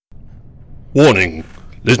Warning: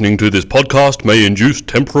 listening to this podcast may induce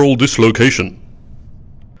temporal dislocation.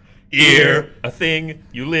 Ear, a thing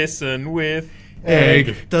you listen with.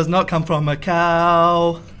 Egg does not come from a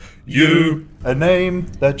cow. You, a name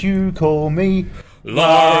that you call me.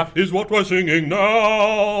 la, Is what we're singing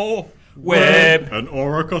now. web, An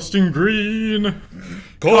aura costing green.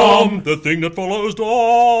 Come, the thing that follows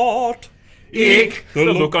dot. ick, The the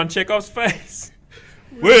look- look on Chekhov's face.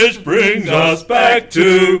 Which brings us back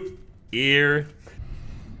to... Ear.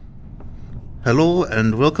 Hello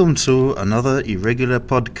and welcome to another Irregular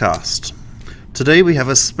podcast. Today we have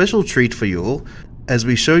a special treat for you all as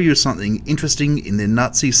we show you something interesting in the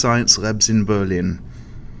Nazi science labs in Berlin.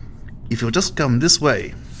 If you'll just come this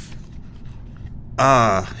way.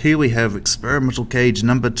 Here we have experimental cage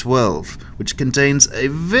number 12, which contains a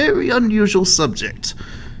very unusual subject.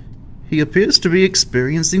 He appears to be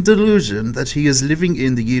experiencing delusion that he is living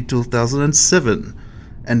in the year 2007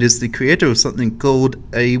 and is the creator of something called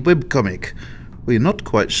a webcomic. We're not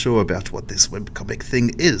quite sure about what this webcomic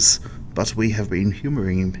thing is, but we have been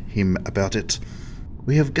humoring him about it.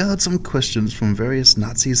 We have gathered some questions from various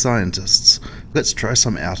Nazi scientists. Let's try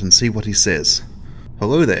some out and see what he says.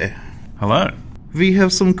 Hello there. Hello. We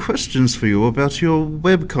have some questions for you about your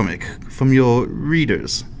webcomic from your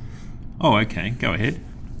readers. Oh, okay, go ahead.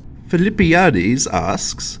 Philippiades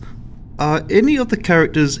asks, are any of the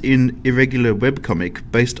characters in Irregular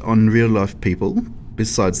webcomic based on real-life people,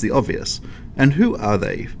 besides the obvious? And who are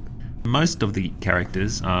they? Most of the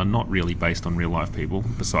characters are not really based on real-life people,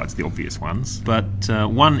 besides the obvious ones. But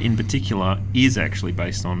one in particular is actually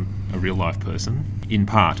based on a real-life person, in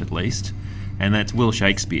part at least, and that's Will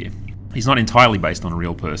Shakespeare. He's not entirely based on a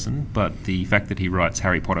real person, but the fact that he writes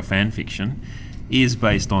Harry Potter fan fiction is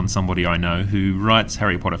based on somebody I know who writes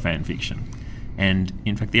Harry Potter fan fiction. And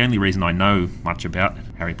in fact, the only reason I know much about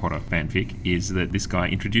Harry Potter fanfic is that this guy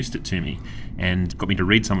introduced it to me and got me to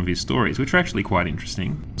read some of his stories, which are actually quite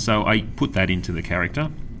interesting. So I put that into the character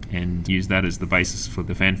and used that as the basis for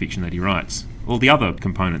the fanfiction that he writes. All the other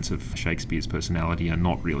components of Shakespeare's personality are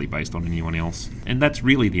not really based on anyone else. And that's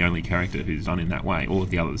really the only character who's done in that way. All of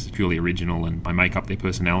the others are purely original and I make up their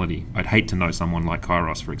personality. I'd hate to know someone like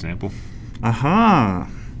Kairos, for example. Aha!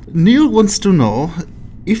 Neil wants to know,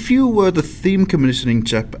 if you were the theme commissioning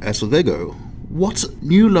chap at LEGO, what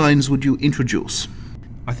new lines would you introduce?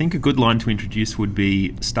 I think a good line to introduce would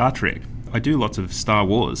be Star Trek. I do lots of Star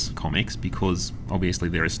Wars comics because obviously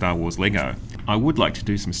there is Star Wars Lego. I would like to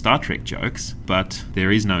do some Star Trek jokes, but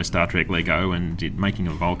there is no Star Trek Lego, and making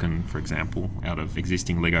a Vulcan, for example, out of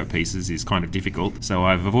existing Lego pieces is kind of difficult, so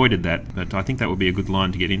I've avoided that, but I think that would be a good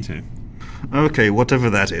line to get into. Okay, whatever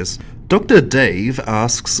that is. Dr. Dave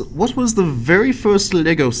asks, what was the very first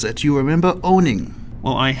LEGO set you remember owning?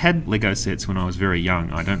 Well, I had Lego sets when I was very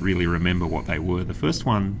young. I don't really remember what they were. The first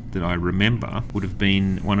one that I remember would have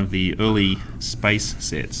been one of the early space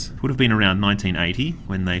sets. It would have been around 1980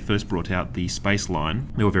 when they first brought out the space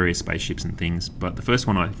line. There were various spaceships and things, but the first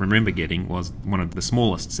one I remember getting was one of the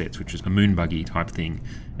smallest sets, which was a moon buggy type thing.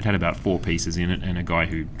 It had about 4 pieces in it and a guy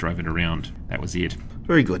who drove it around. That was it.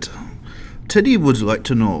 Very good. Teddy would like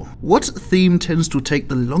to know, what theme tends to take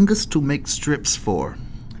the longest to make strips for?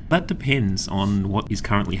 That depends on what is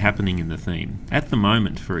currently happening in the theme. At the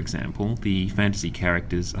moment, for example, the fantasy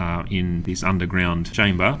characters are in this underground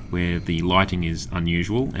chamber where the lighting is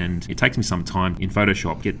unusual, and it takes me some time in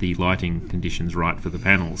Photoshop to get the lighting conditions right for the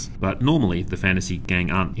panels. But normally the fantasy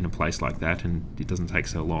gang aren't in a place like that, and it doesn't take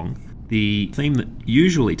so long. The theme that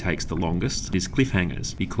usually takes the longest is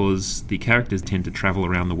cliffhangers, because the characters tend to travel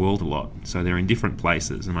around the world a lot, so they're in different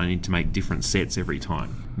places and I need to make different sets every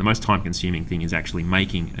time. The most time-consuming thing is actually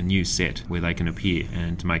making a new set where they can appear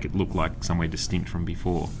and to make it look like somewhere distinct from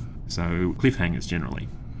before. So cliffhangers generally.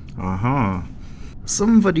 Aha.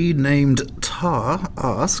 Somebody named Tar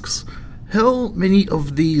asks, how many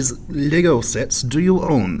of these LEGO sets do you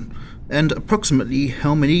own? And approximately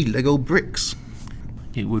how many LEGO bricks?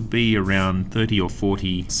 It would be around 30 or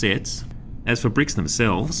 40 sets. As for bricks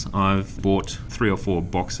themselves, I've bought 3 or 4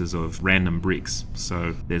 boxes of random bricks,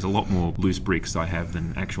 so there's a lot more loose bricks I have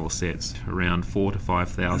than actual sets. Around 4,000 to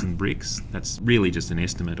 5,000 bricks. That's really just an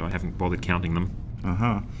estimate, I haven't bothered counting them.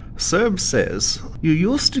 Aha. Serb says, you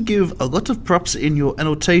used to give a lot of props in your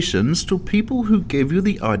annotations to people who gave you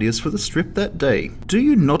the ideas for the strip that day. Do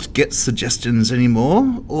you not get suggestions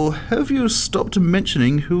anymore, or have you stopped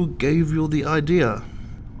mentioning who gave you the idea?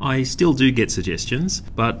 I still do get suggestions,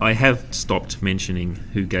 but I have stopped mentioning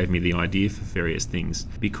who gave me the idea for various things,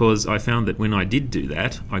 because I found that when I did do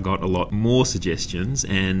that, I got a lot more suggestions,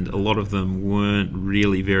 and a lot of them weren't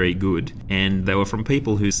really very good, and they were from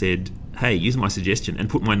people who said, hey, use my suggestion and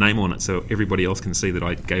put my name on it so everybody else can see that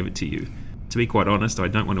I gave it to you. to be quite honest, I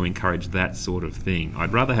don't want to encourage that sort of thing.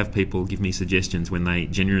 I'd rather have people give me suggestions when they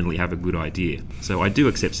genuinely have a good idea. So I do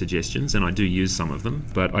accept suggestions and I do use some of them,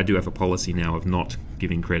 but I do have a policy now of not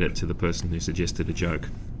giving credit to the person who suggested a joke.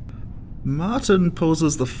 Martin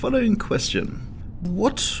poses the following question.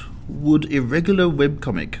 What would Irregular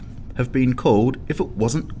Webcomic have been called if it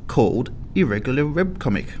wasn't called Irregular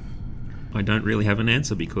Webcomic? I don't really have an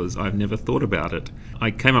answer because I've never thought about it.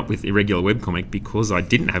 I came up with Irregular Webcomic because I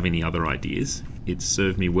didn't have any other ideas. It's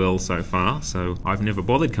served me well so far, so I've never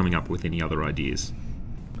bothered coming up with any other ideas.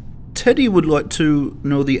 Teddy would like to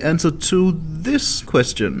know the answer to this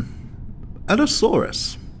question.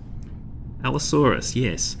 Allosaurus. Allosaurus,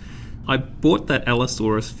 yes. I bought that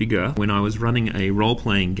Allosaurus figure when I was running a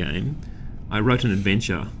role-playing game. I wrote an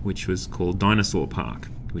adventure which was called Dinosaur Park,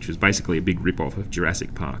 which was basically a big rip-off of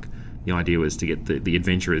Jurassic Park. The idea was to get the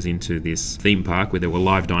adventurers into this theme park where there were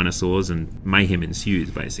live dinosaurs and mayhem ensues,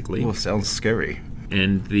 basically. Oh, sounds scary.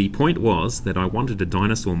 And the point was that I wanted a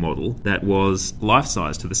dinosaur model that was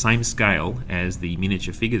life-size to the same scale as the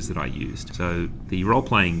miniature figures that I used. So the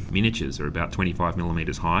role-playing miniatures are about 25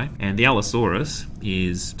 millimeters high, and the Allosaurus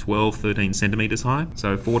is 12, 13 centimeters high,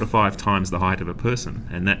 so 4 to 5 times the height of a person,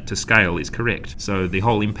 and that to scale is correct. So the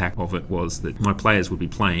whole impact of it was that my players would be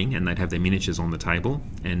playing and they'd have their miniatures on the table,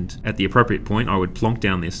 and at the appropriate point I would plonk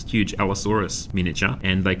down this huge Allosaurus miniature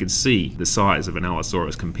and they could see the size of an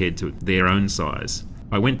Allosaurus compared to their own size.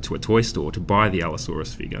 I went to a toy store to buy the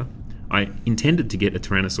Allosaurus figure. I intended to get a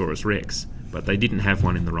Tyrannosaurus Rex, but they didn't have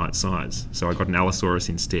one in the right size, so I got an Allosaurus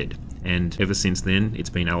instead. And ever since then, it's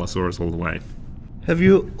been Allosaurus all the way. Have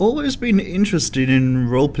you always been interested in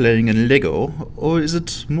role-playing and Lego, or is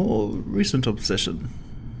it more recent obsession?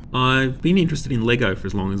 I've been interested in Lego for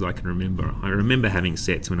as long as I can remember. I remember having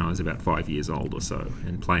sets when I was about 5 years old or so,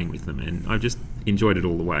 and playing with them, and I've just enjoyed it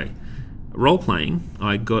all the way. Role-playing,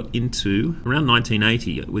 I got into around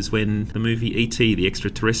 1980. It was when the movie E.T. the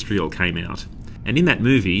Extraterrestrial came out. And in that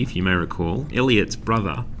movie, if you may recall, Elliot's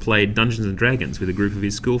brother played Dungeons & Dragons with a group of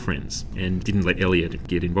his school friends and didn't let Elliot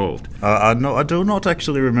get involved. No, I do not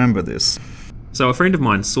actually remember this. So a friend of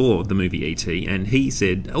mine saw the movie E.T. and he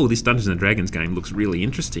said, "Oh, this Dungeons & Dragons game looks really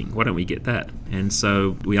interesting. Why don't we get that?" And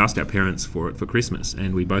so we asked our parents for it for Christmas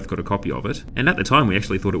and we both got a copy of it. And at the time we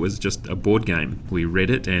actually thought it was just a board game. We read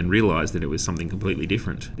it and realised that it was something completely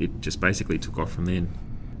different. It just basically took off from then.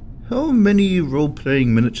 How many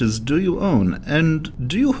role-playing miniatures do you own? And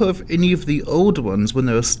do you have any of the old ones when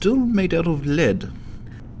they are still made out of lead?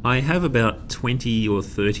 I have about 20 or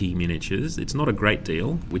 30 miniatures. It's not a great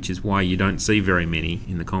deal, which is why you don't see very many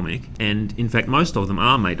in the comic. And in fact, most of them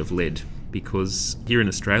are made of lead, because here in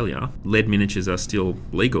Australia, lead miniatures are still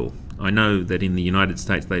legal. I know that in the United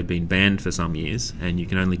States they've been banned for some years, and you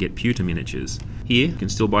can only get pewter miniatures. Here, you can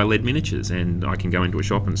still buy lead miniatures, and I can go into a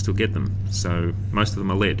shop and still get them. So most of them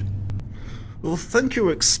are lead. Well, thank you,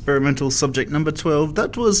 experimental subject number 12.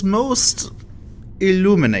 That was most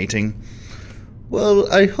illuminating.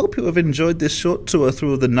 Well, I hope you have enjoyed this short tour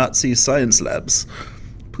through the Nazi science labs.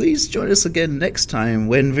 Please join us again next time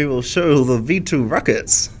when we will show the V2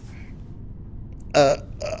 rockets.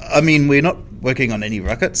 We're not working on any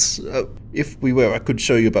rockets. If we were, I could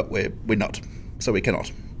show you, but we're not. So we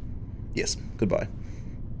cannot. Yes, goodbye.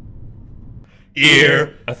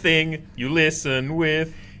 Ear, a thing you listen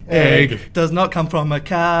with. Egg does not come from a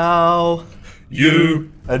cow.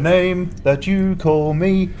 You, A name that you call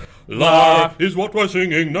me. La is what we're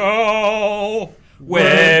singing now.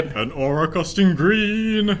 web, An aura costing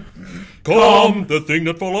green. Come, the thing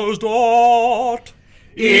that follows dot.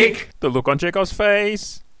 ick, The look on Chekhov's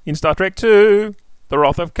face in Star Trek 2, The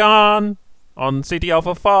Wrath of Khan, on CT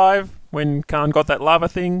Alpha 5, when Khan got that lava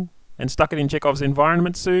thing and stuck it in Chekhov's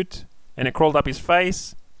environment suit, and it crawled up his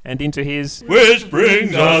face and into his... Which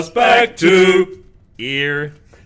brings us back to ear,